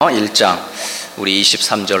1장 우리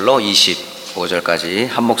 23절로 25절까지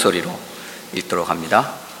한 목소리로 읽도록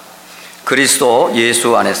합니다. 그리스도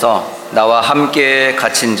예수 안에서 나와 함께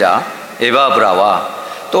갇힌 자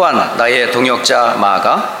에바브라와 또한 나의 동역자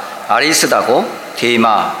마가, 아리스다고,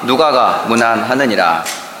 데이마, 누가가 문안하느니라.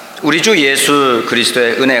 우리 주 예수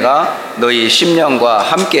그리스도의 은혜가 너희 심령과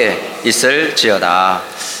함께 있을지어다.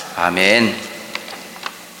 아멘.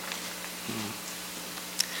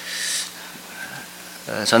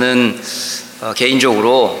 저는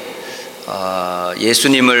개인적으로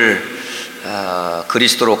예수님을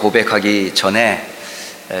그리스도로 고백하기 전에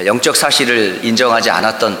영적 사실을 인정하지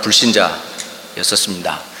않았던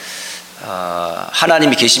불신자였었습니다.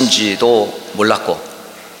 하나님이 계신지도 몰랐고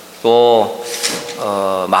또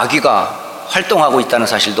마귀가 활동하고 있다는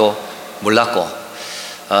사실도 몰랐고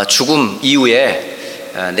죽음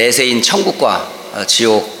이후에 내세인 천국과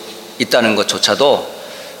지옥 있다는 것조차도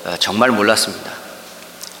정말 몰랐습니다.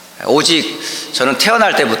 오직 저는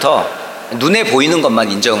태어날 때부터 눈에 보이는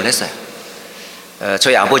것만 인정을 했어요.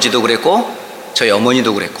 저희 아버지도 그랬고 저희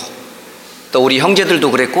어머니도 그랬고 또 우리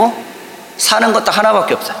형제들도 그랬고 사는 것도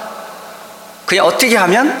하나밖에 없어요. 그냥 어떻게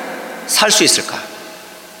하면 살 수 있을까?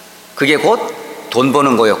 그게 곧 돈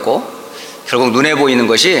버는 거였고 결국 눈에 보이는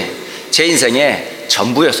것이 제 인생의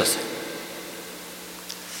전부였었어요.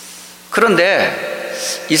 그런데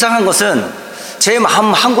이상한 것은 제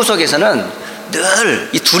마음 한구석에서는 늘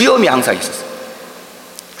이 두려움이 항상 있었어요.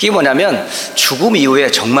 그게 뭐냐면 죽음 이후에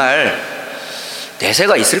정말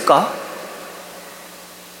내세가 있을까?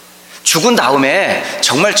 죽은 다음에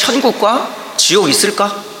정말 천국과 지옥이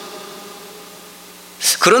있을까?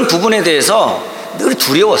 그런 부분에 대해서 늘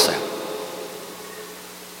두려웠어요.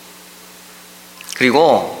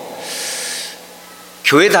 그리고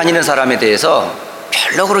교회 다니는 사람에 대해서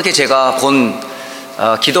별로 그렇게 제가 본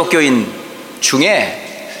기독교인 중에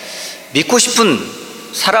믿고 싶은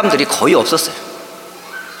사람들이 거의 없었어요.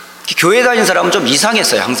 교회 다니는 사람은 좀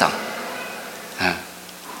이상했어요, 항상.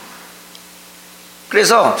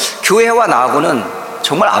 그래서 교회와 나하고는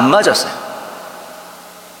정말 안 맞았어요.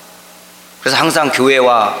 그래서 항상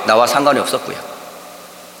교회와 나와 상관이 없었고요.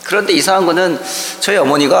 그런데 이상한 거는 저희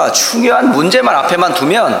어머니가 중요한 문제만 앞에만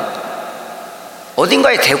두면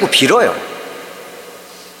어딘가에 대고 빌어요.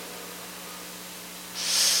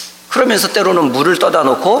 그러면서 때로는 물을 떠다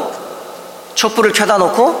놓고 촛불을 켜다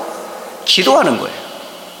놓고 기도하는 거예요.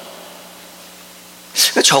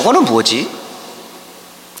 저거는 뭐지?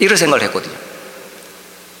 이런 생각을 했거든요.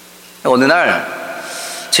 어느 날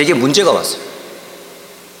제게 문제가 왔어요.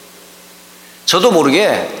 저도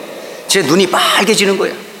모르게 제 눈이 빨개지는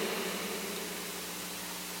거예요.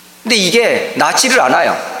 근데 이게 낫지를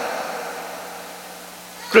않아요.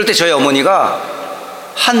 그럴 때 저희 어머니가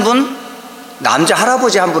남자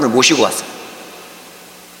할아버지 한 분을 모시고 왔어요.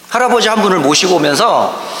 할아버지 한 분을 모시고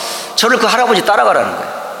오면서 저를 그 할아버지 따라가라는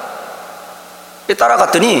거예요.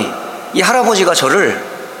 따라갔더니 이 할아버지가 저를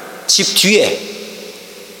집 뒤에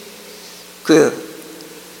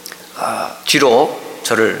뒤로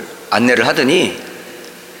저를 안내를 하더니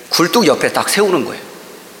굴뚝 옆에 딱 세우는 거예요.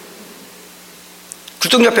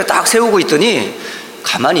 굴뚝 옆에 딱 세우고 있더니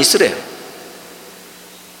가만히 있으래요.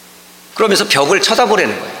 그러면서 벽을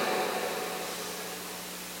쳐다보라는 거예요.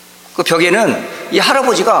 그 벽에는 이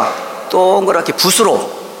할아버지가 동그랗게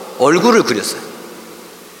붓으로 얼굴을 그렸어요.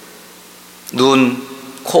 눈,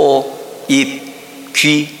 코, 입,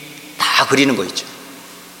 귀 다 그리는 거 있죠.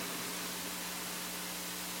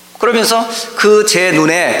 그러면서 그 제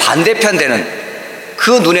눈에 반대편 되는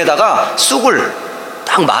그 눈에다가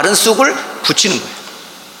딱 마른 쑥을 붙이는 거예요.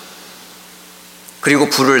 그리고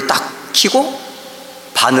불을 딱 켜고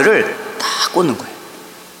바늘을 딱 꽂는 거예요.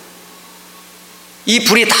 이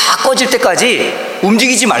불이 다 꺼질 때까지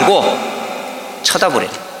움직이지 말고 쳐다보래.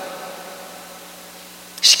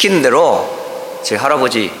 시키는 대로 제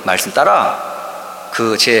할아버지 말씀 따라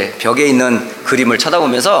그 제 벽에 있는 그림을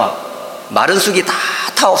쳐다보면서 마른 쑥이 다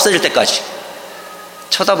없어질 때까지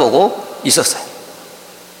쳐다보고 있었어요.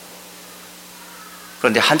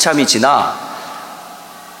 그런데 한참이 지나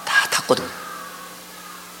다 탔거든요.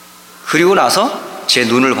 그리고 나서 제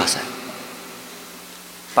눈을 봤어요.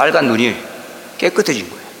 빨간 눈이 깨끗해진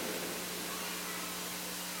거예요.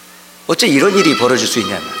 어째 이런 일이 벌어질 수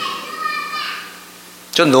있냐면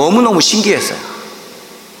전 너무너무 신기했어요.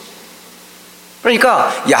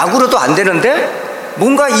 그러니까 약으로도 안 되는데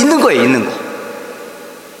뭔가 있는 거예요, 있는 거.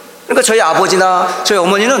 그러니까 저희 아버지나 저희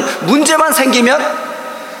어머니는 문제만 생기면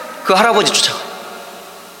그 할아버지 쫓아가요.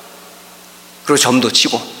 그리고 점도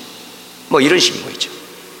치고 뭐 이런 식인 거 있죠.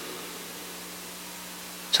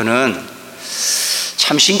 저는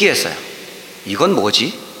참 신기했어요. 이건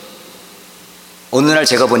뭐지? 어느 날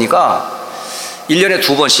제가 보니까 1년에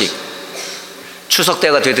 2번씩 추석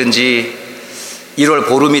때가 되든지 1월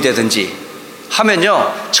보름이 되든지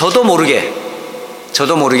하면요, 저도 모르게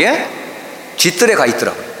뒤뜰에 가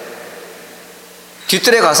있더라고요.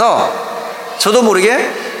 뒤뜰에 가서 저도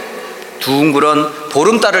모르게 둥그런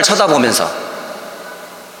보름달을 쳐다보면서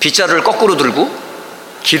빗자루를 거꾸로 들고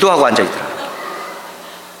기도하고 앉아있더라고요.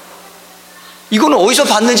 이거는 어디서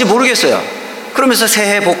봤는지 모르겠어요. 그러면서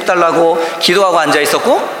새해 복 달라고 기도하고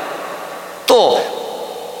앉아있었고,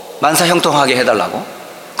 또 만사형통하게 해달라고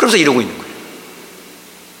그러면서 이러고 있는 거예요.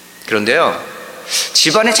 그런데요,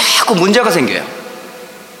 집안에 자꾸 문제가 생겨요.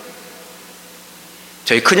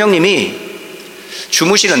 저희 큰형님이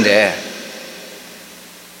주무시는데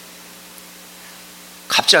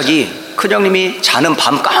갑자기 큰형님이 자는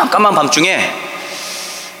깜깜한 밤중에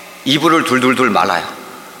이불을 둘둘둘 말아요.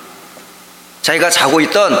 자기가 자고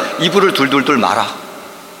있던 이불을 둘둘둘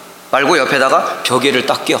말고 옆에다가 벽에를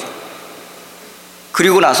딱 껴.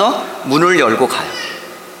 그리고 나서 문을 열고 가요.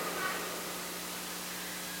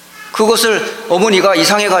 그것을 어머니가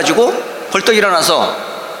이상해가지고 벌떡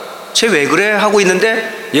일어나서 쟤 왜 그래? 하고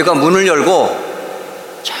있는데 얘가 문을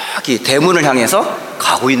열고 저기 대문을 향해서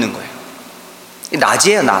가고 있는 거예요.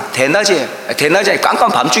 낮이에요, 대낮이에요. 대낮이 아니라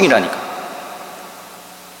깜깜 밤중이라니까.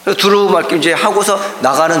 그래서 두루마기 이제 하고서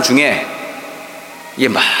나가는 중에 이게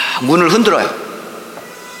막 문을 흔들어요.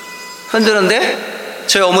 흔드는데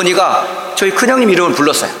저희 어머니가 저희 큰형님 이름을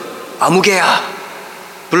불렀어요. 아무개야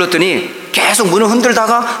불렀더니 계속 문을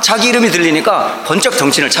흔들다가 자기 이름이 들리니까 번쩍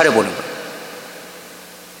정신을 차려보는 거예요.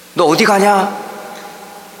 너 어디 가냐?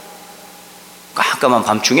 깜깜한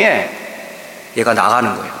밤중에 얘가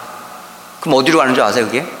나가는 거예요. 그럼 어디로 가는 줄 아세요?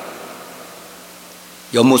 그게?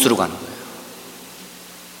 연못으로 가는 거예요.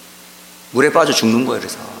 물에 빠져 죽는 거예요.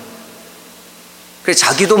 그래서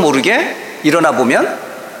자기도 모르게 일어나 보면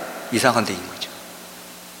이상한 데인 거죠.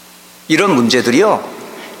 이런 문제들이요,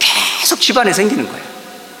 계속 집안에 생기는 거예요.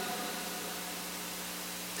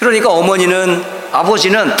 그러니까 어머니는,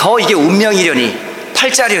 아버지는 더 이게 운명이려니,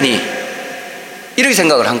 팔자려니 이렇게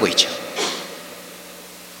생각을 한 거 있죠.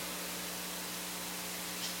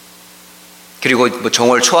 그리고 뭐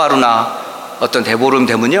정월 초하루나 어떤 대보름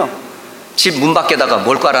되면요, 집 문 밖에다가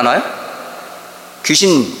뭘 깔아놔요?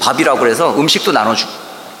 귀신 밥이라고 그래서 음식도 나눠주고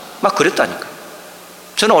막 그랬다니까.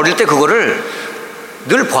 저는 어릴 때 그거를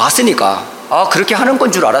늘 봤으니까 그렇게 하는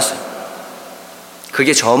건 줄 알았어요.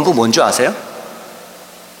 그게 전부 뭔지 아세요?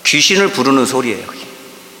 귀신을 부르는 소리예요. 그게.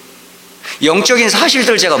 영적인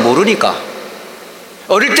사실들 제가 모르니까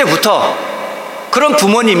어릴 때부터 그런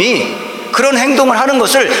부모님이 그런 행동을 하는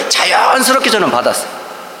것을 자연스럽게 저는 받았어요.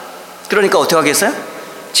 그러니까 어떻게 하겠어요?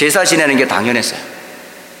 제사 지내는 게 당연했어요.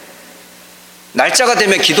 날짜가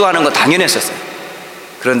되면 기도하는 거 당연했었어요.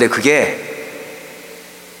 그런데 그게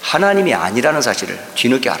하나님이 아니라는 사실을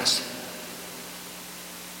뒤늦게 알았어요.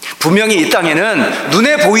 분명히 이 땅에는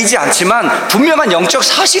눈에 보이지 않지만 분명한 영적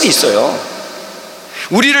사실이 있어요.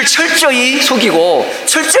 우리를 철저히 속이고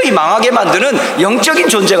철저히 망하게 만드는 영적인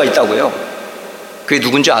존재가 있다고요. 그게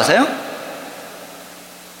누군지 아세요?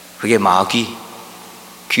 그게 마귀,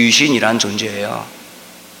 귀신이란 존재예요.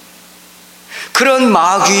 그런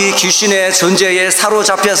마귀, 귀신의 존재에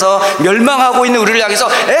사로잡혀서 멸망하고 있는 우리를 향해서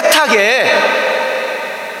애타게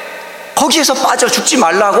거기에서 빠져 죽지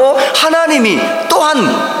말라고 하나님이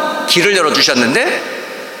또한 길을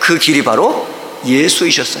열어주셨는데 그 길이 바로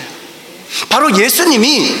예수이셨어요. 바로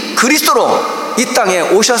예수님이 그리스도로 이 땅에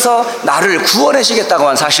오셔서 나를 구원하시겠다고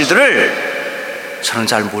한 사실들을 저는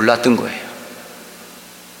잘 몰랐던 거예요.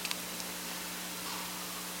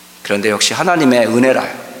 그런데 역시 하나님의 은혜라,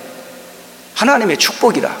 하나님의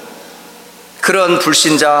축복이라, 그런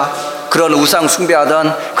불신자, 그런 우상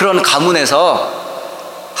숭배하던 그런 가문에서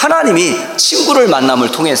하나님이 친구를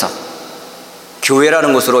만남을 통해서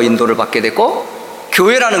교회라는 곳으로 인도를 받게 됐고,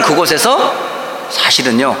 교회라는 그곳에서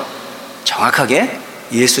사실은요 정확하게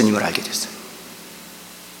예수님을 알게 됐어요.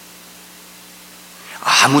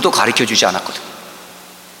 아무도 가르쳐주지 않았거든요.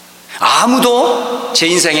 아무도 제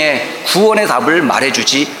인생의 구원의 답을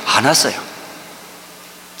말해주지 않았어요.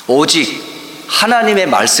 오직 하나님의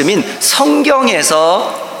말씀인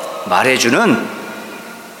성경에서 말해주는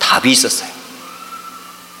답이 있었어요.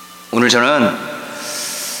 오늘 저는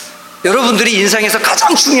여러분들이 인생에서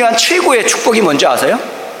가장 중요한 최고의 축복이 뭔지 아세요?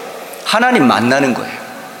 하나님 만나는 거예요.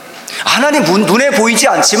 하나님 눈에 보이지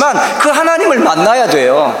않지만 그 하나님을 만나야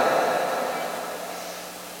돼요.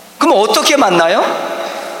 그럼 어떻게 만나요?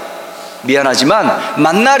 미안하지만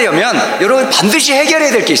만나려면 여러분 반드시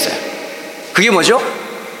해결해야 될 게 있어요. 그게 뭐죠?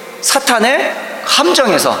 사탄의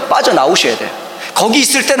함정에서 빠져나오셔야 돼요. 거기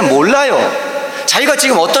있을 때는 몰라요. 자기가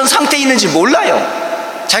지금 어떤 상태에 있는지 몰라요.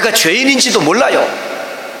 자기가 죄인인지도 몰라요.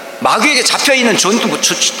 마귀에게 잡혀있는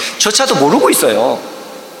조차도 모르고 있어요.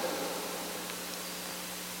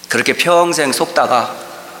 그렇게 평생 속다가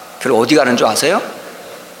결국 어디 가는 줄 아세요?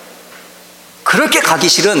 그렇게 가기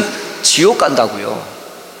싫은 지옥 간다고요.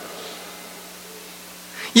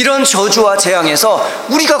 이런 저주와 재앙에서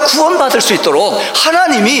우리가 구원받을 수 있도록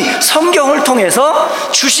하나님이 성경을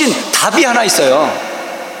통해서 주신 답이 하나 있어요.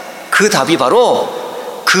 그 답이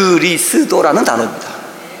바로 그리스도라는 단어입니다.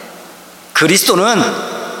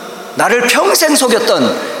 그리스도는 나를 평생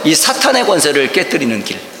속였던 이 사탄의 권세를 깨뜨리는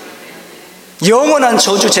길, 영원한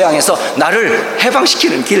저주 재앙에서 나를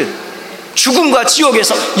해방시키는 길, 죽음과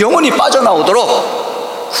지옥에서 영원히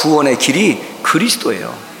빠져나오도록 구원의 길이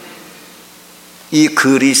그리스도예요. 이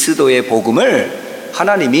그리스도의 복음을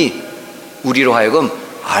하나님이 우리로 하여금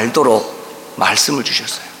알도록 말씀을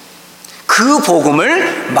주셨어요. 그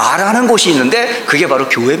복음을 말하는 곳이 있는데 그게 바로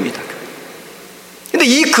교회입니다. 근데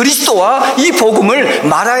이 그리스도와 이 복음을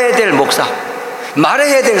말해야 될 목사,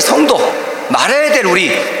 말해야 될 성도, 말해야 될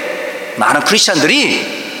우리 많은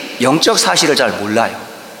크리스찬들이 영적 사실을 잘 몰라요.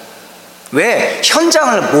 왜?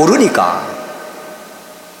 현장을 모르니까.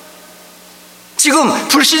 지금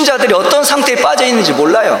불신자들이 어떤 상태에 빠져 있는지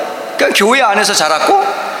몰라요. 그냥 교회 안에서 자랐고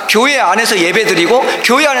교회 안에서 예배드리고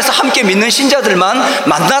교회 안에서 함께 믿는 신자들만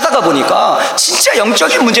만나다가 보니까 진짜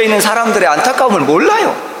영적인 문제 있는 사람들의 안타까움을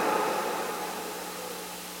몰라요.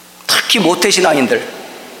 특히 모태신앙인들,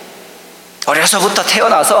 어려서부터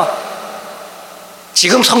태어나서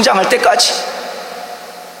지금 성장할 때까지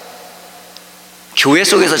교회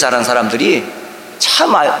속에서 자란 사람들이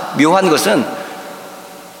참 묘한 것은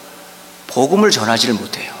복음을 전하지를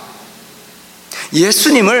못해요.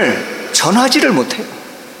 예수님을 전하지를 못해요.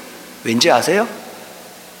 왠지 아세요?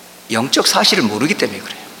 영적 사실을 모르기 때문에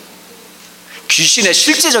그래요. 귀신의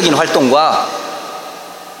실제적인 활동과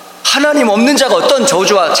하나님 없는 자가 어떤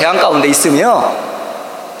저주와 재앙 가운데 있으며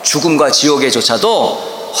죽음과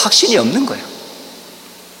지옥에조차도 확신이 없는 거예요.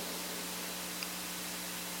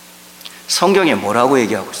 성경에 뭐라고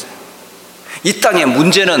얘기하고 있어요? 이 땅의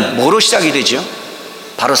문제는 뭐로 시작이 되죠?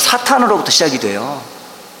 바로 사탄으로부터 시작이 돼요.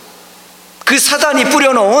 그 사단이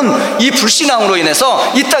뿌려놓은 이 불신앙으로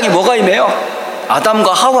인해서 이 땅에 뭐가 임해요?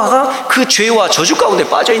 아담과 하와가 그 죄와 저주 가운데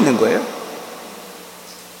빠져 있는 거예요.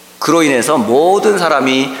 그로 인해서 모든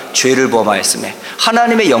사람이 죄를 범하였음에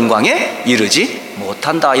하나님의 영광에 이르지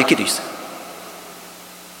못한다, 이렇게 돼 있어요.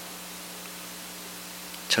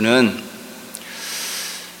 저는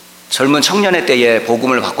젊은 청년의 때에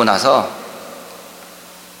복음을 받고 나서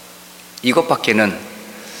이것밖에는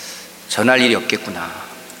전할 일이 없겠구나.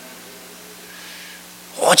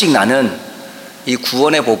 오직 나는 이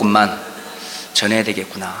구원의 복음만 전해야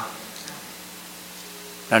되겠구나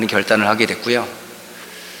라는 결단을 하게 됐고요.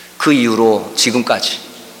 그 이후로 지금까지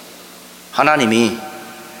하나님이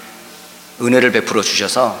은혜를 베풀어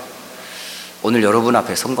주셔서 오늘 여러분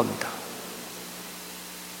앞에 선 겁니다.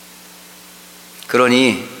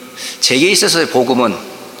 그러니 제게 있어서의 복음은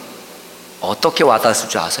어떻게 와닿을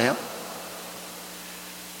줄 아세요?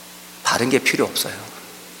 다른 게 필요 없어요.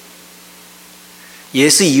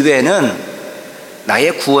 예수 이외에는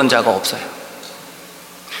나의 구원자가 없어요.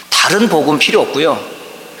 다른 복음 필요 없고요.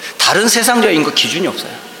 다른 세상적인 거 기준이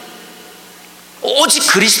없어요. 오직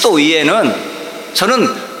그리스도 이외에는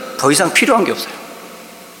저는 더 이상 필요한 게 없어요.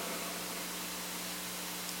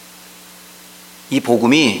 이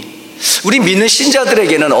복음이 우리 믿는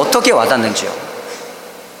신자들에게는 어떻게 와닿는지요?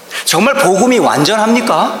 정말 복음이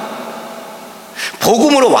완전합니까?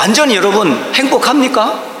 복음으로 완전히 여러분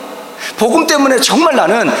행복합니까? 복음 때문에 정말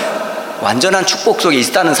나는 완전한 축복 속에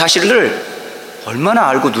있다는 사실을 얼마나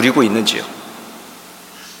알고 누리고 있는지요?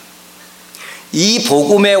 이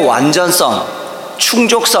복음의 완전성,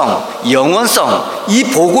 충족성, 영원성, 이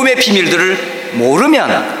복음의 비밀들을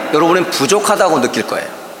모르면 여러분은 부족하다고 느낄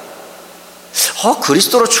거예요.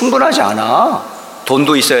 그리스도로 충분하지 않아.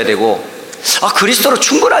 돈도 있어야 되고, 그리스도로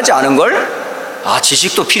충분하지 않은 걸?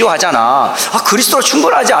 지식도 필요하잖아. 그리스도로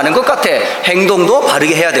충분하지 않은 것 같아. 행동도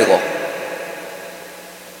바르게 해야 되고.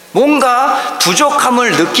 뭔가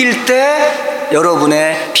부족함을 느낄 때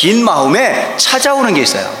여러분의 빈 마음에 찾아오는 게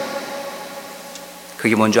있어요.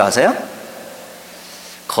 그게 뭔지 아세요?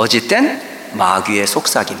 거짓된 마귀의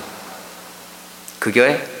속삭임.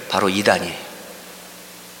 그게 바로 이단이에요.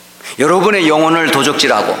 여러분의 영혼을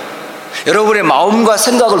도적질하고 여러분의 마음과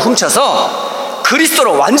생각을 훔쳐서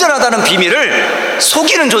그리스도로 완전하다는 비밀을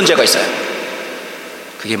속이는 존재가 있어요.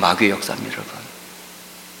 그게 마귀의 역사입니다, 여러분.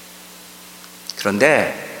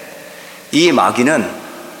 그런데 이 마귀는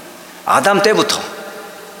아담 때부터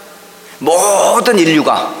모든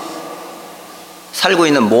인류가 살고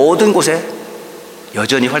있는 모든 곳에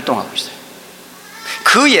여전히 활동하고 있어요.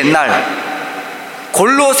 그 옛날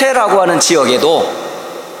골로새라고 하는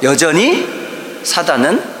지역에도 여전히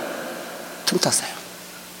사단은 틈탔어요.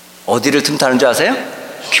 어디를 틈타는 줄 아세요?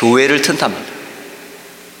 교회를 틈탑니다.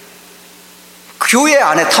 교회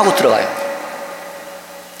안에 타고 들어가요.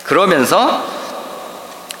 그러면서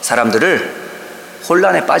사람들을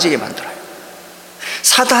혼란에 빠지게 만들어요.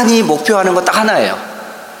 사단이 목표하는 건 딱 하나예요.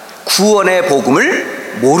 구원의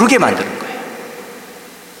복음을 모르게 만드는 거예요.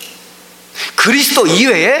 그리스도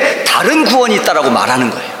이외에 다른 구원이 있다라고 말하는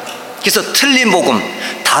거예요. 그래서 틀린 복음,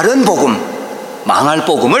 다른 복음, 망할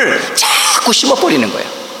복음을 자꾸 심어버리는 거예요.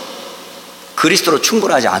 그리스도로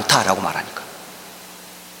충분하지 않다라고 말하니까.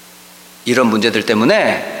 이런 문제들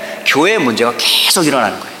때문에 교회의 문제가 계속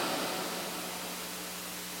일어나는 거예요.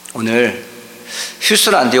 오늘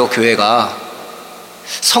휴스턴 안디옥 교회가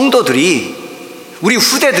성도들이, 우리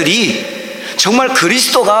후대들이 정말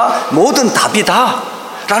그리스도가 모든 답이다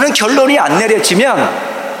라는 결론이 안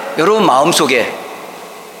내려지면 여러분 마음속에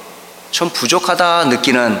좀 부족하다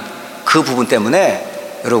느끼는 그 부분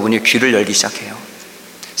때문에 여러분이 귀를 열기 시작해요.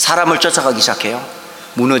 사람을 쫓아가기 시작해요.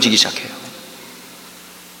 무너지기 시작해요.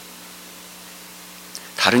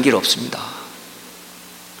 다른 길 없습니다.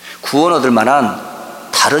 구원 얻을 만한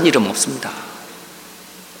다른 이름 없습니다.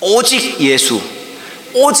 오직 예수,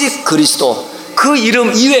 오직 그리스도, 그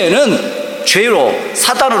이름 이외에는 죄로,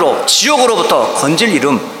 사단으로, 지옥으로부터 건질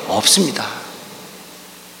이름 없습니다.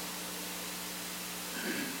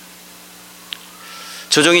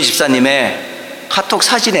 조정희 집사님의 카톡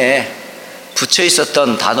사진에 붙여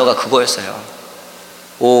있었던 단어가 그거였어요.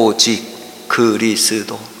 오직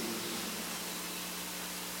그리스도.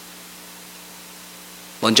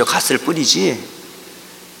 먼저 갔을 뿐이지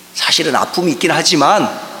사실은 아픔이 있긴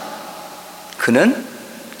하지만 그는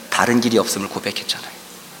다른 길이 없음을 고백했잖아요.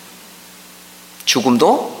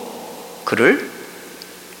 죽음도 그를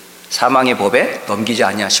사망의 법에 넘기지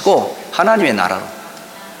아니하시고 하나님의 나라로,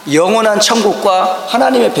 영원한 천국과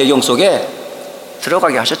하나님의 배경 속에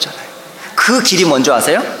들어가게 하셨잖아요. 그 길이 뭔지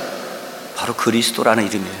아세요? 바로 그리스도라는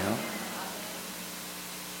이름이에요.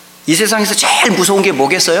 이 세상에서 제일 무서운 게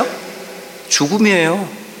뭐겠어요?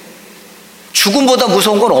 죽음이에요. 죽음보다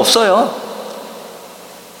무서운 건 없어요.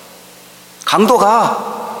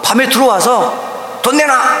 강도가 밤에 들어와서 돈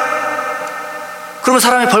내놔! 그러면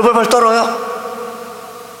사람이 벌벌벌 떨어요.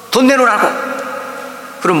 돈 내놓으라고.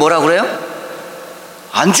 그럼 뭐라 그래요?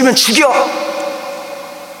 안 주면 죽여!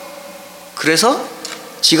 그래서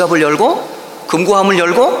지갑을 열고 금고함을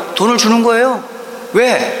열고 돈을 주는 거예요.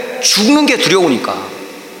 왜? 죽는 게 두려우니까.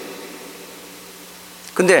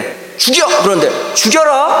 근데 죽여! 그런데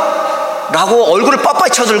죽여라! 라고 얼굴을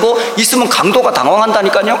빳빳이 쳐들고 있으면 강도가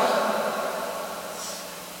당황한다니까요.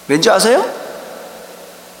 왠지 아세요?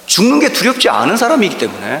 죽는 게 두렵지 않은 사람이기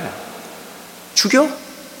때문에 죽여?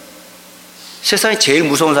 세상에 제일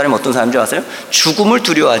무서운 사람이 어떤 사람인 줄 아세요? 죽음을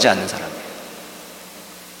두려워하지 않는 사람이에요.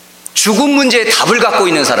 죽음 문제에 답을 갖고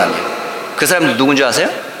있는 사람이에요. 그 사람들 누군지 아세요?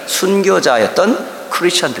 순교자였던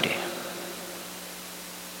크리스천들이에요.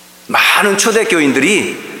 많은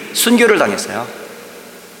초대교인들이 순교를 당했어요.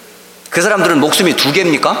 그 사람들은 목숨이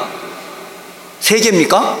 2개입니까?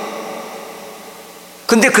 3개입니까?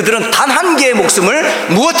 근데 그들은 단 1개의 목숨을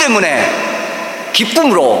무엇 때문에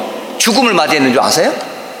기쁨으로 죽음을 맞이했는 줄 아세요?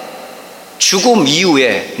 죽음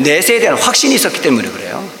이후에 내세에 대한 확신이 있었기 때문에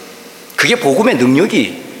그래요. 그게 복음의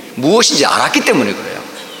능력이 무엇인지 알았기 때문에 그래요.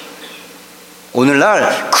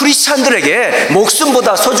 오늘날 크리스찬들에게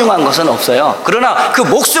목숨보다 소중한 것은 없어요. 그러나 그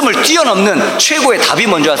목숨을 뛰어넘는 최고의 답이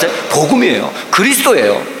뭔지 아세요? 복음이에요.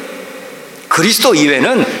 그리스도예요. 그리스도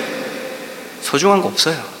이외에는 소중한 거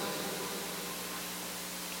없어요.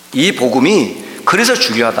 이 복음이 그래서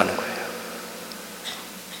중요하다는 거예요.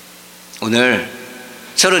 오늘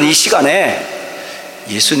저는 이 시간에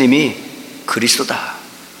예수님이 그리스도다,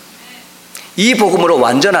 이 복음으로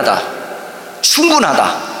완전하다,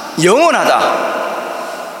 충분하다,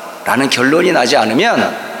 영원하다 라는 결론이 나지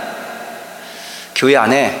않으면 교회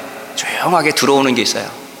안에 조용하게 들어오는 게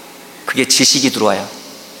있어요. 그게 지식이 들어와요.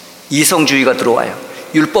 이성주의가 들어와요.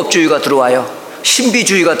 율법주의가 들어와요.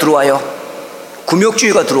 신비주의가 들어와요.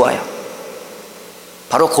 금욕주의가 들어와요.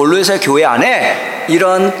 바로 골로새 교회 안에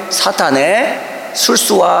이런 사탄의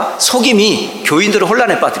술수와 속임이 교인들을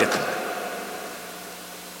혼란에 빠뜨렸던 거예요.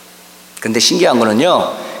 근데 신기한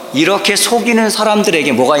거는요, 이렇게 속이는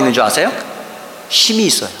사람들에게 뭐가 있는 줄 아세요? 힘이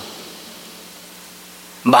있어요.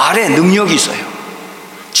 말의 능력이 있어요.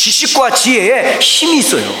 지식과 지혜에 힘이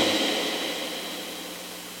있어요.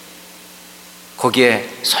 거기에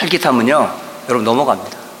솔깃하면요, 여러분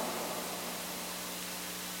넘어갑니다.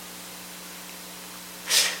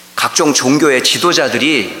 각종 종교의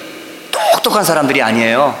지도자들이 똑똑한 사람들이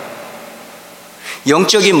아니에요.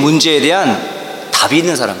 영적인 문제에 대한 답이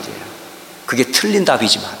있는 사람들이에요. 그게 틀린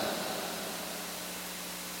답이지만.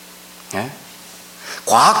 예?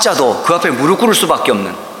 과학자도 그 앞에 무릎 꿇을 수밖에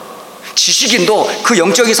없는, 지식인도 그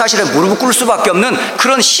영적인 사실에 무릎 꿇을 수밖에 없는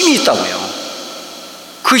그런 힘이 있다고요.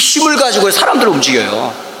 그 힘을 가지고 사람들을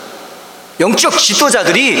움직여요. 영적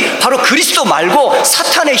지도자들이 바로 그리스도 말고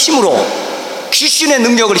사탄의 힘으로, 귀신의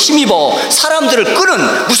능력을 힘입어 사람들을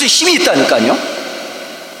끄는 무슨 힘이 있다니까요.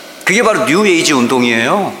 그게 바로 뉴에이지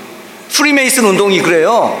운동이에요. 프리메이슨 운동이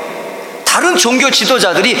그래요. 다른 종교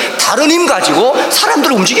지도자들이 다른 힘 가지고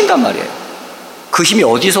사람들을 움직인단 말이에요. 그 힘이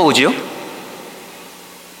어디서 오지요?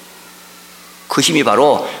 그 힘이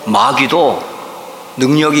바로 마귀도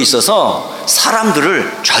능력이 있어서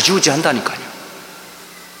사람들을 좌지우지한다니까요.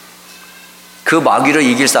 그 마귀를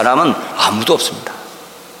이길 사람은 아무도 없습니다.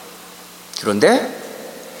 그런데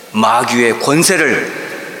마귀의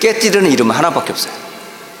권세를 깨뜨리는 이름은 하나밖에 없어요.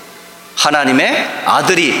 하나님의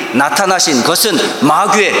아들이 나타나신 것은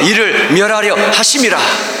마귀의 일을 멸하려 하심이라.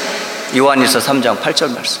 요한일서 3장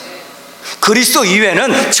 8절 말씀. 그리스도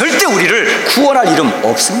이외에는 절대 우리를 구원할 이름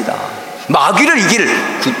없습니다. 마귀를 이길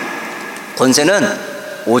그 권세는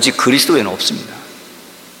오직 그리스도 외에는 없습니다.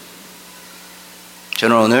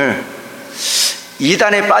 저는 오늘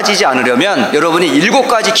이단에 빠지지 않으려면 여러분이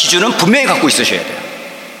 7가지 기준은 분명히 갖고 있으셔야 돼요.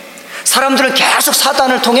 사람들은 계속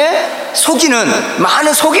사단을 통해 속이는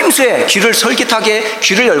많은 속임수에 귀를 솔깃하게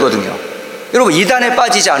귀를 열거든요. 여러분, 이단에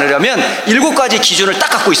빠지지 않으려면 7가지 기준을 딱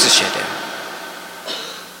갖고 있으셔야 돼요.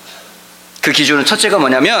 그 기준은 첫째가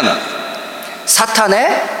뭐냐면,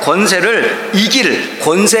 사탄의 권세를 이길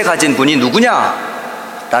권세 가진 분이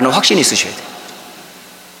누구냐라는 확신이 있으셔야 돼요.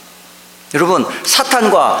 여러분,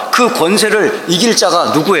 사탄과 그 권세를 이길 자가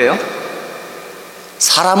누구예요?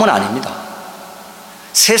 사람은 아닙니다.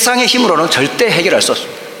 세상의 힘으로는 절대 해결할 수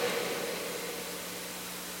없습니다.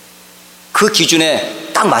 그 기준에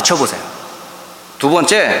딱 맞춰보세요. 두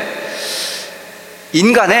번째,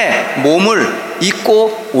 인간의 몸을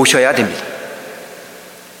입고 오셔야 됩니다.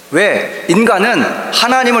 왜? 인간은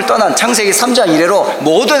하나님을 떠난 창세기 3장 이래로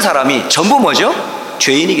모든 사람이 전부 뭐죠?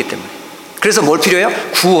 죄인이기 때문에. 그래서 뭘 필요해요?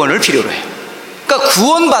 구원을 필요로 해요. 그러니까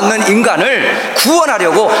구원받는 인간을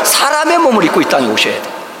구원하려고 사람의 몸을 입고 이 땅에 오셔야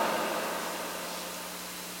돼요.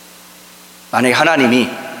 만약에 하나님이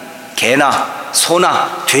개나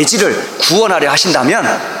소나 돼지를 구원하려 하신다면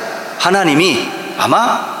하나님이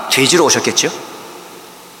아마 돼지로 오셨겠죠?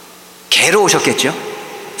 개로 오셨겠죠?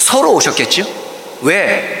 소로 오셨겠죠?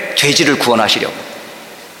 왜? 돼지를 구원하시려고.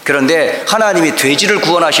 그런데 하나님이 돼지를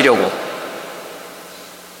구원하시려고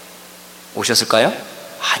오셨을까요?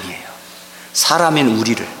 아니에요. 사람인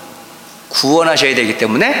우리를 구원하셔야 되기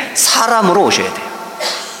때문에 사람으로 오셔야 돼요.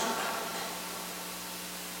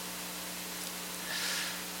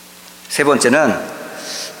 세 번째는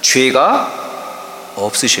죄가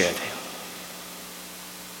없으셔야 돼요.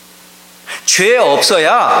 죄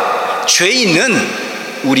없어야 죄 있는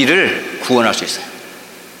우리를 구원할 수 있어요.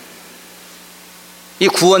 이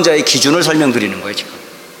구원자의 기준을 설명드리는 거예요, 지금.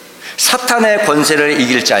 사탄의 권세를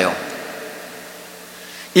이길 자요,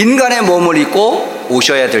 인간의 몸을 입고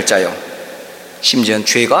오셔야 될 자요, 심지어는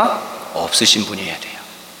죄가 없으신 분이어야 돼요.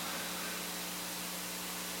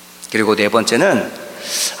 그리고 네 번째는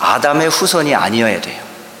아담의 후손이 아니어야 돼요.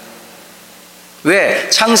 왜?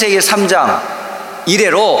 창세기 3장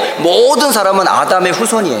이래로 모든 사람은 아담의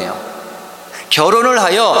후손이에요. 결혼을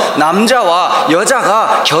하여 남자와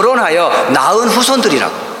여자가 결혼하여 낳은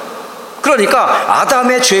후손들이라고. 그러니까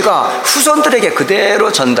아담의 죄가 후손들에게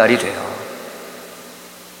그대로 전달이 돼요.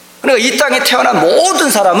 그러니까 이 땅에 태어난 모든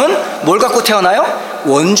사람은 뭘 갖고 태어나요?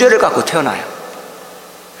 원죄를 갖고 태어나요.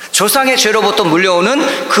 조상의 죄로부터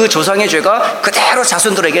물려오는 그 조상의 죄가 그대로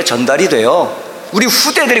자손들에게 전달이 돼요. 우리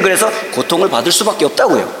후대들이 그래서 고통을 받을 수밖에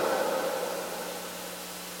없다고요.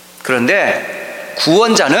 그런데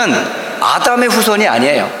구원자는 아담의 후손이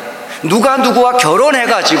아니에요. 누가 누구와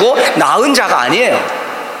결혼해가지고 낳은 자가 아니에요.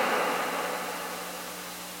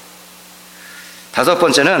 다섯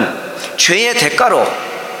번째는 죄의 대가로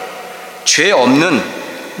죄 없는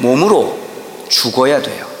몸으로 죽어야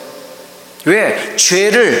돼요. 왜?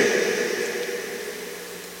 죄를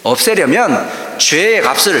없애려면 죄의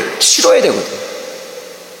값을 치러야 되거든요.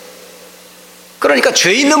 그러니까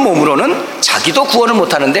죄 있는 몸으로는 자기도 구원을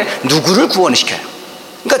못하는데 누구를 구원시켜요?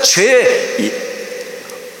 그러니까 죄의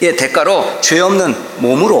대가로 죄 없는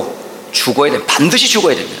몸으로 죽어야 돼요. 반드시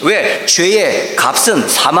죽어야 됩니다. 왜? 죄의 값은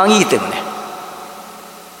사망이기 때문에.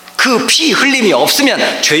 그 피 흘림이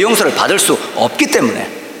없으면 죄 용서를 받을 수 없기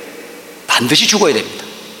때문에 반드시 죽어야 됩니다.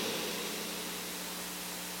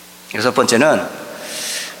 여섯 번째는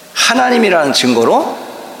하나님이라는 증거로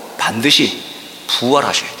반드시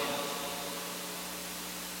부활하셔야 돼요.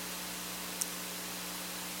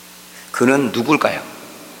 그는 누굴까요?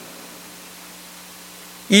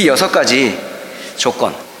 이 6가지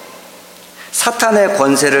조건, 사탄의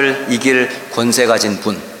권세를 이길 권세 가진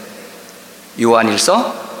분,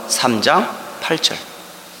 요한일서 3장 8절.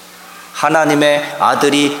 하나님의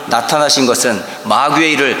아들이 나타나신 것은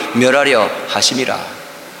마귀의 일을 멸하려 하심이라.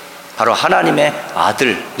 바로 하나님의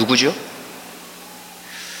아들, 누구죠?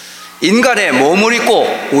 인간의 몸을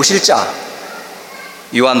입고 오실 자,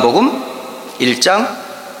 요한복음 1장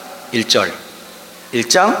 1절,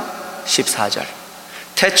 1장 14절.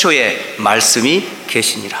 태초에 말씀이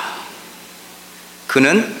계시니라.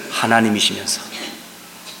 그는 하나님이시면서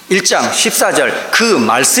 1장 14절, 그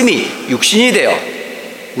말씀이 육신이 되어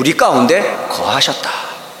우리 가운데 거하셨다.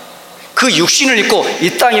 그 육신을 입고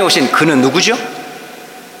이 땅에 오신 그는 누구죠?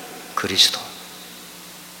 그리스도.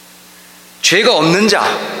 죄가 없는 자,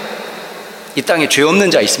 이 땅에 죄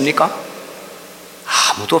없는 자 있습니까?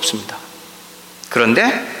 아무도 없습니다.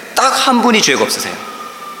 그런데 딱 한 분이 죄가 없으세요.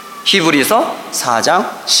 히브리서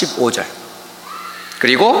 4장 15절,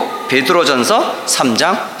 그리고 베드로전서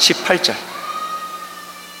 3장 18절.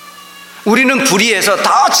 우리는 불의해서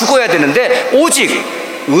다 죽어야 되는데 오직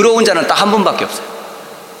의로운 자는 딱 한 분밖에 없어요.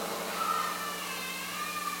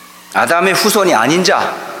 아담의 후손이 아닌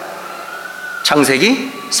자,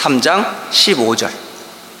 창세기 3장 15절.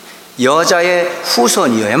 여자의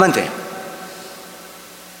후손이어야만 돼요.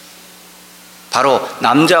 바로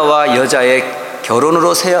남자와 여자의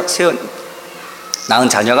결혼으로 낳은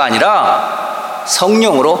자녀가 아니라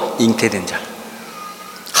성령으로 잉태된 자.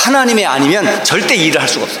 하나님이 아니면 절대 일을 할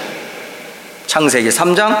수가 없어요. 창세기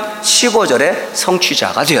 3장 15절의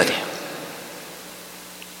성취자가 되어야 돼요.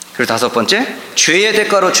 그리고 5번째, 죄의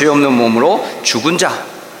대가로 죄 없는 몸으로 죽은 자,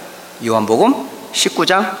 요한복음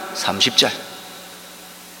 19장 30절.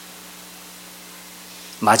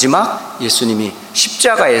 마지막 예수님이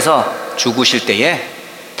십자가에서 죽으실 때에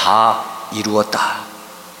다 이루었다,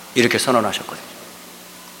 이렇게 선언하셨거든요.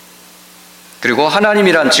 그리고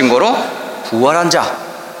하나님이란 증거로 부활한 자,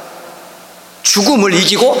 죽음을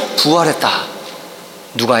이기고 부활했다.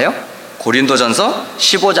 누가요? 고린도전서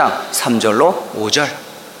 15장 3절로 5절.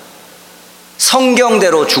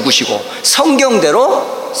 성경대로 죽으시고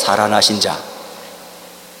성경대로 살아나신 자.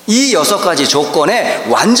 이 6가지 조건에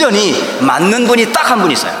완전히 맞는 분이 딱 한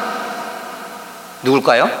분 있어요.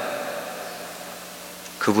 누굴까요?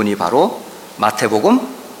 그분이 바로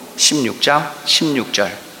마태복음 16장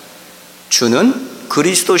 16절. 주는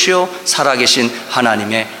그리스도시요 살아계신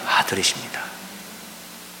하나님의 아들이십니다.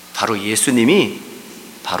 바로 예수님이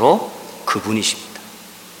바로 그분이십니다.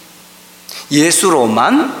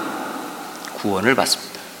 예수로만 구원을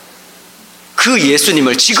받습니다. 그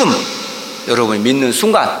예수님을 지금 여러분이 믿는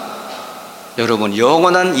순간 여러분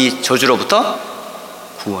영원한 이 저주로부터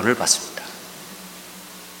구원을 받습니다.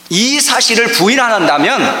 이 사실을 부인 안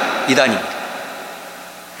한다면 이단입니다.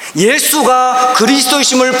 예수가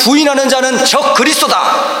그리스도이심을 부인하는 자는 적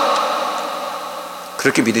그리스도다,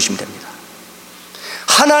 그렇게 믿으시면 됩니다.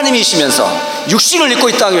 하나님이시면서 육신을 입고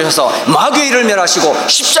이 땅에 오셔서 마귀의 일을 멸하시고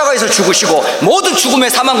십자가에서 죽으시고 모든 죽음의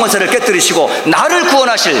사망 권세를 깨뜨리시고 나를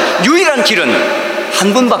구원하실 유일한 길은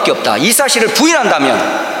한 분밖에 없다, 이 사실을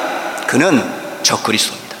부인한다면 그는 적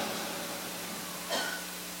그리스도입니다.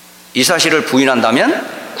 이 사실을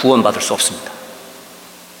부인한다면 구원받을 수 없습니다.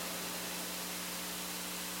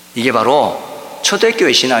 이게 바로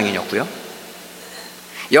초대교회 신앙이었고요,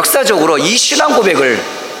 역사적으로 이 신앙 고백을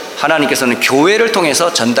하나님께서는 교회를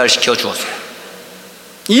통해서 전달시켜 주었어요.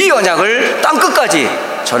 이 언약을 땅끝까지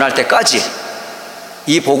전할 때까지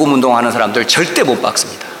이 복음운동하는 사람들 절대 못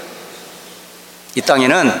박습니다. 이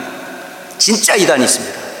땅에는 진짜 이단이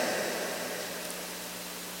있습니다.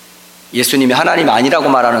 예수님이 하나님 아니라고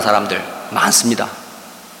말하는 사람들 많습니다.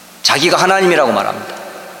 자기가 하나님이라고 말합니다.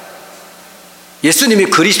 예수님이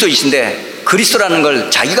그리스도이신데 그리스도라는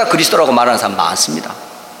걸 자기가 그리스도라고 말하는 사람 많습니다.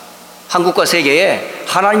 한국과 세계에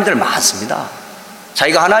하나님들 많습니다.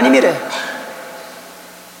 자기가 하나님이래,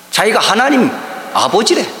 자기가 하나님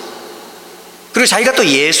아버지래, 그리고 자기가 또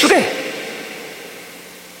예수래.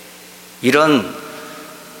 이런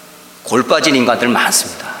골 빠진 인간들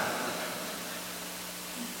많습니다.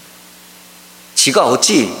 지가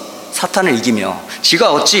어찌 사탄을 이기며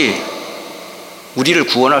지가 어찌 우리를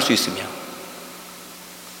구원할 수 있으며,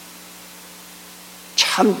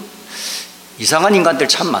 참 이상한 인간들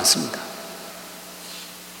참 많습니다.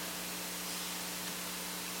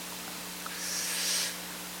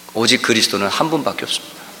 오직 그리스도는 한 분밖에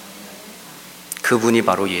없습니다. 그분이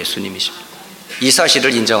바로 예수님이십니다. 이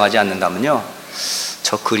사실을 인정하지 않는다면요,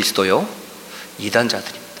 저 그리스도요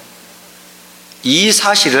이단자들입니다. 이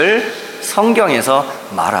사실을 성경에서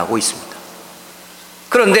말하고 있습니다.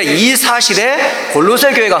 그런데 이 사실에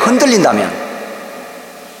골로새 교회가 흔들린다면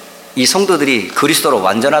이 성도들이 그리스도로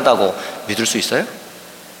완전하다고 믿을 수 있어요?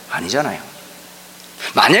 아니잖아요.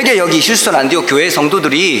 만약에 여기 휴스턴 안디옥 교회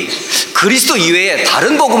성도들이 그리스도 이외에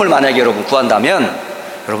다른 복음을 만약에 여러분 구한다면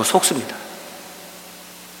여러분 속습니다.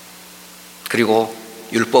 그리고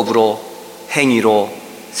율법으로, 행위로,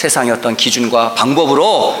 세상의 어떤 기준과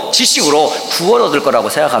방법으로, 지식으로 구원 얻을 거라고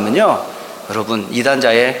생각하면요, 여러분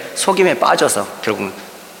이단자의 속임에 빠져서 결국은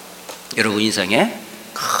여러분 인생에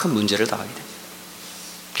큰 문제를 당하게 됩니다.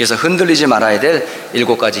 그래서 흔들리지 말아야 될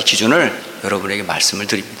 7가지 기준을 여러분에게 말씀을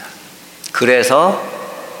드립니다. 그래서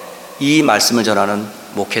이 말씀을 전하는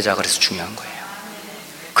목회자가 그래서 중요한 거예요.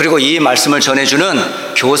 그리고 이 말씀을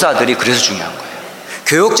전해주는 교사들이 그래서 중요한 거예요.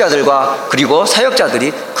 교육자들과 그리고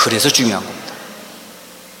사역자들이 그래서 중요한 겁니다.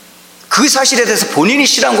 그 사실에 대해서 본인이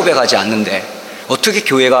신앙 고백하지 않는데 어떻게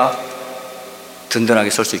교회가 든든하게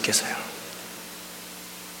설 수 있겠어요?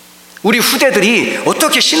 우리 후대들이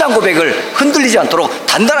어떻게 신앙 고백을 흔들리지 않도록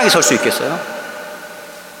단단하게 설 수 있겠어요?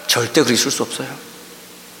 절대 그렇게 쓸 수 없어요.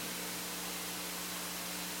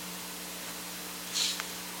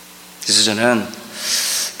 그래서 저는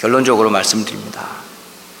결론적으로 말씀드립니다.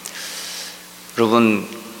 여러분,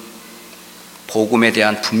 복음에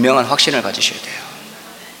대한 분명한 확신을 가지셔야 돼요.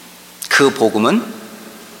 그 복음은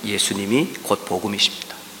예수님이 곧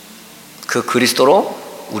복음이십니다. 그 그리스도로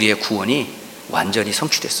우리의 구원이 완전히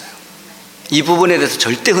성취됐어요. 이 부분에 대해서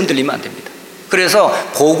절대 흔들리면 안 됩니다. 그래서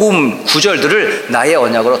복음 구절들을 나의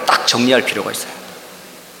언약으로 딱 정리할 필요가 있어요.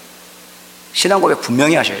 신앙 고백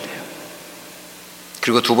분명히 하셔야 돼요.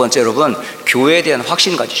 그리고 두 번째, 여러분, 교회에 대한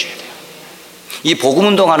확신 가지셔야 돼요. 이 복음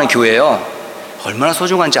운동하는 교회요, 얼마나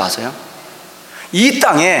소중한지 아세요? 이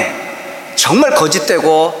땅에 정말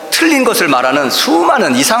거짓되고 틀린 것을 말하는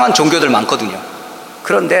수많은 이상한 종교들 많거든요.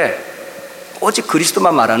 그런데 오직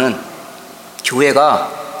그리스도만 말하는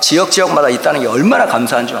교회가 지역마다 있다는 게 얼마나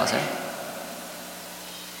감사한 줄 아세요?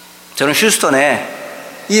 저는 휴스턴에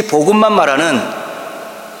이 복음만 말하는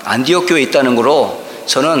안디옥 교회에 있다는 거로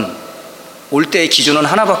저는 올 때의 기준은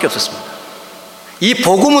하나밖에 없었습니다. 이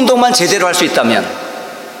복음 운동만 제대로 할 수 있다면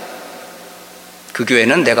그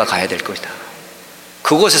교회는 내가 가야 될 것이다.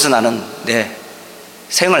 그곳에서 나는 내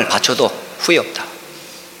생을 바쳐도 후회 없다.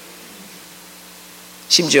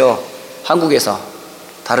 심지어 한국에서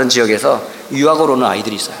다른 지역에서 유학으로 오는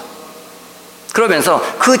아이들이 있어요. 그러면서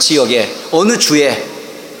그 지역에 어느 주에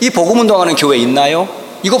이 복음 운동하는 교회 있나요?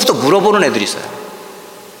 이것부터 물어보는 애들이 있어요.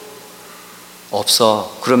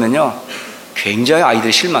 없어. 그러면요 굉장히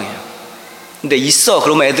아이들이 실망해요. 근데 있어.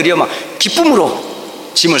 그러면 애들이 막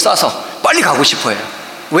기쁨으로 짐을 싸서 빨리 가고 싶어해요.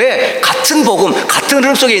 왜? 같은 복음, 같은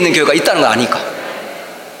흐름 속에 있는 교회가 있다는 걸 아니까.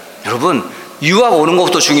 여러분, 유학 오는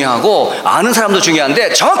것도 중요하고 아는 사람도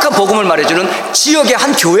중요한데 정확한 복음을 말해주는 지역에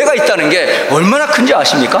한 교회가 있다는 게 얼마나 큰지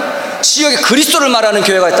아십니까? 지역에 그리스도를 말하는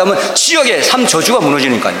교회가 있다면 지역의 삶 저주가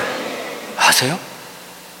무너지니까요. 아세요?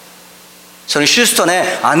 저는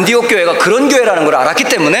휴스턴의 안디옥 교회가 그런 교회라는 걸 알았기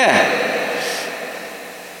때문에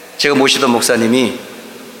제가 모시던 목사님이,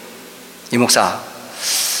 이 목사,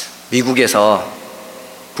 미국에서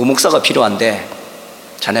부목사가 필요한데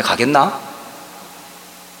자네 가겠나?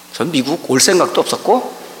 전 미국 올 생각도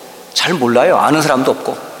없었고 잘 몰라요. 아는 사람도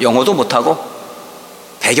없고 영어도 못하고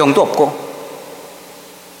배경도 없고.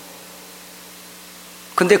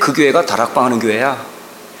 근데 그 교회가 다락방하는 교회야.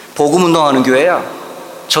 복음운동하는 교회야.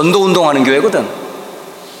 전도운동하는 교회거든.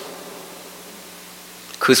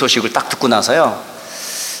 그 소식을 딱 듣고 나서요,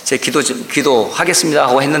 제 기도하겠습니다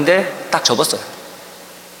하고 했는데 딱 접었어요.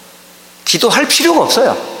 기도할 필요가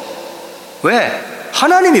없어요. 왜?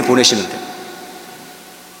 하나님이 보내시는데.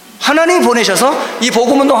 하나님이 보내셔서 이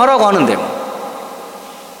복음운동 하라고 하는데.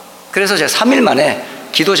 그래서 제가 3일 만에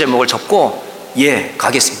기도 제목을 접고 예,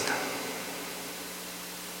 가겠습니다.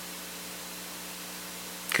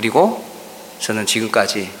 그리고 저는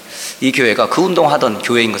지금까지 이 교회가 그 운동하던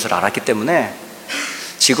교회인 것을 알았기 때문에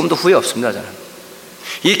지금도 후회 없습니다. 저는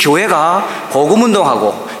이 교회가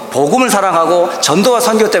복음운동하고 복음을 사랑하고 전도와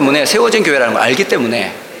선교 때문에 세워진 교회라는 걸 알기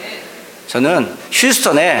때문에 저는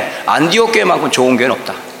휴스턴에 안디옥 교회만큼 좋은 교회는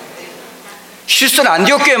없다. 휴스턴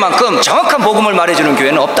안디옥 교회만큼 정확한 복음을 말해주는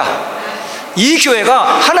교회는 없다. 이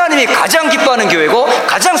교회가 하나님이 가장 기뻐하는 교회고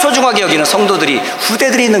가장 소중하게 여기는 성도들이,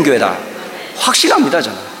 후대들이 있는 교회다. 확신합니다.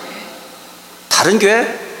 저는 다른 교회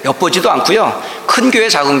엿보지도 않고요, 큰 교회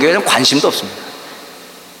작은 교회는 관심도 없습니다.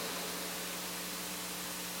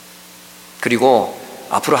 그리고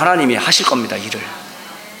앞으로 하나님이 하실 겁니다. 일을.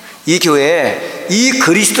 이 교회에 이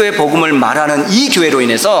그리스도의 복음을 말하는 이 교회로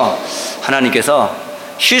인해서 하나님께서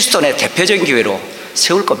휴스턴의 대표적인 교회로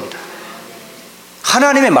세울 겁니다.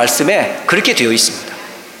 하나님의 말씀에 그렇게 되어 있습니다.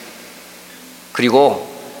 그리고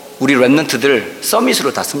우리 렘넌트들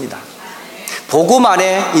서밋으로 다 씁니다. 복음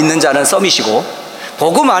안에 있는 자는 서밋이고,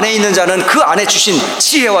 복음 안에 있는 자는 그 안에 주신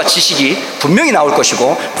지혜와 지식이 분명히 나올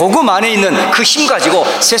것이고, 복음 안에 있는 그 힘 가지고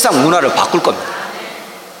세상 문화를 바꿀 겁니다.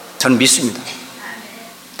 저는 믿습니다.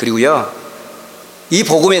 그리고요, 이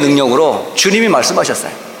복음의 능력으로 주님이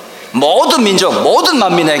말씀하셨어요. 모든 민족, 모든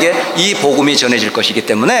만민에게 이 복음이 전해질 것이기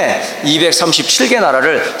때문에 237개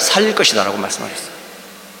나라를 살릴 것이다 라고 말씀하셨어요.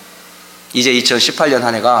 이제 2018년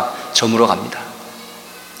한 해가 저물어 갑니다.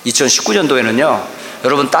 2019년도에는요,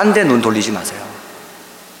 여러분 딴 데 눈 돌리지 마세요.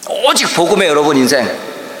 오직 복음에 여러분 인생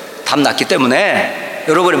답 났기 때문에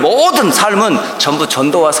여러분의 모든 삶은 전부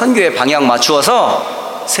전도와 선교에 방향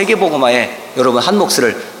맞추어서 세계복음화에 여러분 한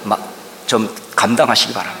몫을 좀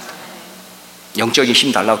감당하시기 바랍니다. 영적인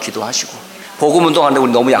힘 달라고 기도하시고, 복음 운동하는데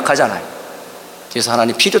우리 너무 약하잖아요. 그래서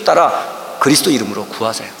하나님 필요 따라 그리스도 이름으로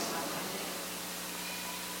구하세요.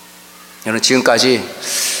 여러분 지금까지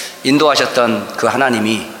인도하셨던 그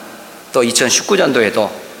하나님이 또 2019년도에도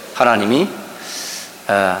하나님이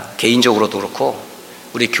개인적으로도 그렇고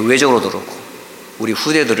우리 교회적으로도 그렇고 우리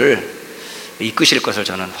후대들을 이끄실 것을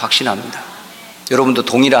저는 확신합니다. 여러분도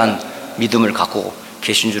동일한 믿음을 갖고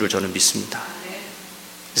계신 줄을 저는 믿습니다.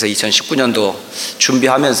 그래서 2019년도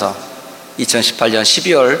준비하면서 2018년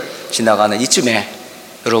 12월 지나가는 이쯤에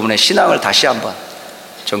여러분의 신앙을 다시 한번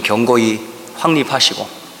좀 견고히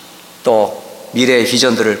확립하시고, 또 미래의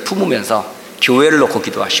비전들을 품으면서 교회를 놓고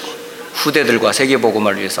기도하시고 후대들과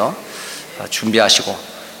세계복음을 위해서 준비하시고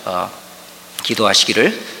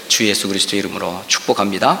기도하시기를 주 예수 그리스도의 이름으로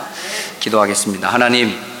축복합니다. 기도하겠습니다.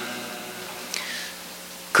 하나님,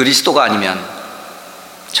 그리스도가 아니면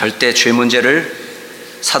절대 죄 문제를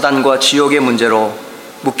사단과 지옥의 문제로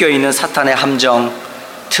묶여있는 사탄의 함정,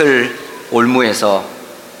 틀, 올무에서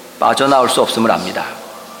빠져나올 수 없음을 압니다.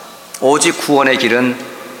 오직 구원의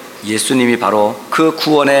길은 예수님이 바로 그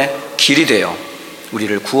구원의 길이 되어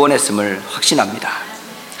우리를 구원했음을 확신합니다.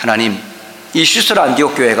 하나님, 이 휴스턴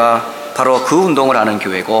안디옥 교회가 바로 그 운동을 하는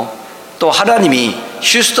교회고, 또 하나님이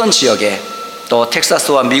휴스턴 지역에 또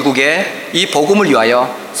텍사스와 미국에 이 복음을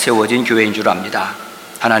위하여 세워진 교회인 줄 압니다.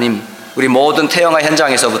 하나님, 우리 모든 태영아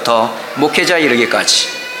현장에서부터 목회자에 이르기까지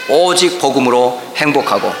오직 복음으로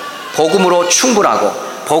행복하고, 복음으로 충분하고,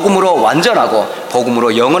 복음으로 완전하고,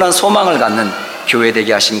 복음으로 영원한 소망을 갖는 교회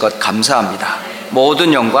되게 하신 것 감사합니다.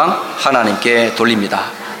 모든 영광 하나님께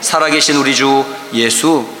돌립니다. 살아계신 우리 주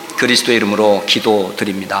예수 그리스도의 이름으로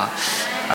기도드립니다.